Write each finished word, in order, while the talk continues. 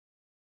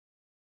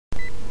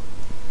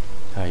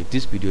Hi,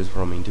 this video is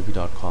from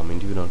interview.com.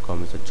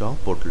 Interview.com is a job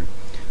portal.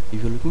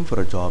 If you're looking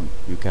for a job,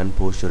 you can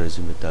post your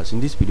resume with us.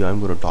 In this video, I'm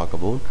going to talk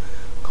about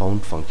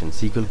count function,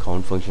 SQL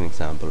count function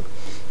example.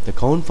 The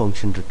count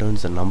function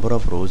returns the number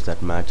of rows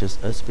that matches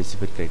a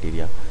specific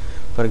criteria.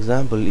 For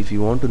example, if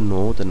you want to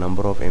know the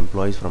number of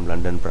employees from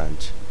London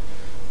branch,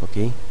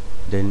 okay,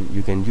 then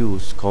you can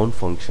use count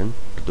function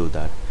to do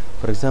that.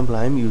 For example,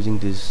 I'm using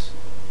this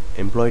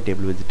employee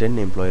table with 10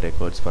 employee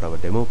records for our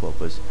demo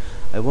purpose.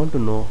 I want to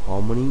know how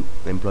many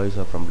employees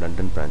are from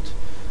London branch.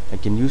 I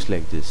can use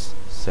like this: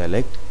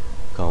 select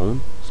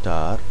count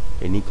star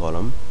any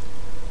column,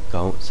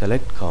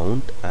 select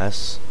count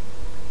as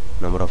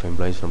number of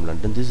employees from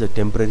London. This is a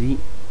temporary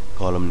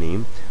column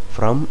name,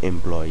 from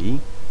employee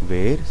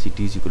where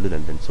city is equal to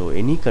London. So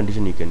any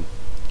condition you can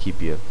keep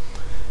here.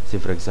 Say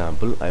for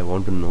example, I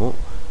want to know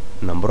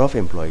number of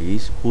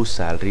employees whose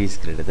salary is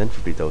greater than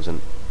 50,000.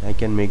 I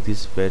can make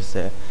this where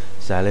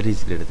salary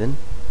is greater than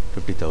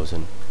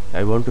 50,000.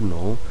 I want to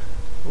know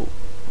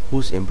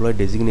whose employee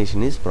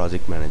designation is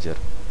project manager.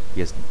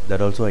 Yes,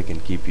 that also I can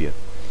keep here.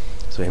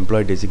 So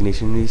employee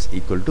designation is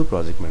equal to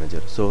project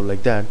manager. So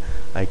like that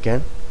I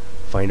can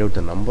find out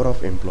the number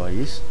of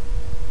employees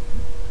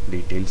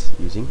details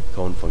using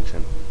count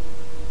function.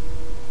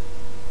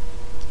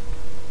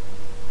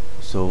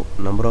 So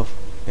number of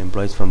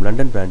employees from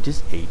London branch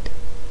is 8,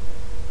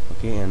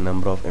 okay, and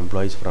number of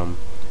employees from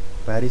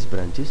Paris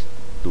branch is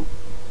 2.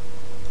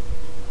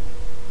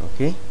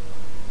 Okay,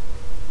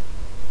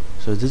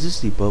 so this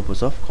is the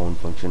purpose of count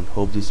function.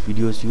 Hope this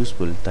video is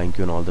useful. Thank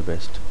you and all the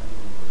best.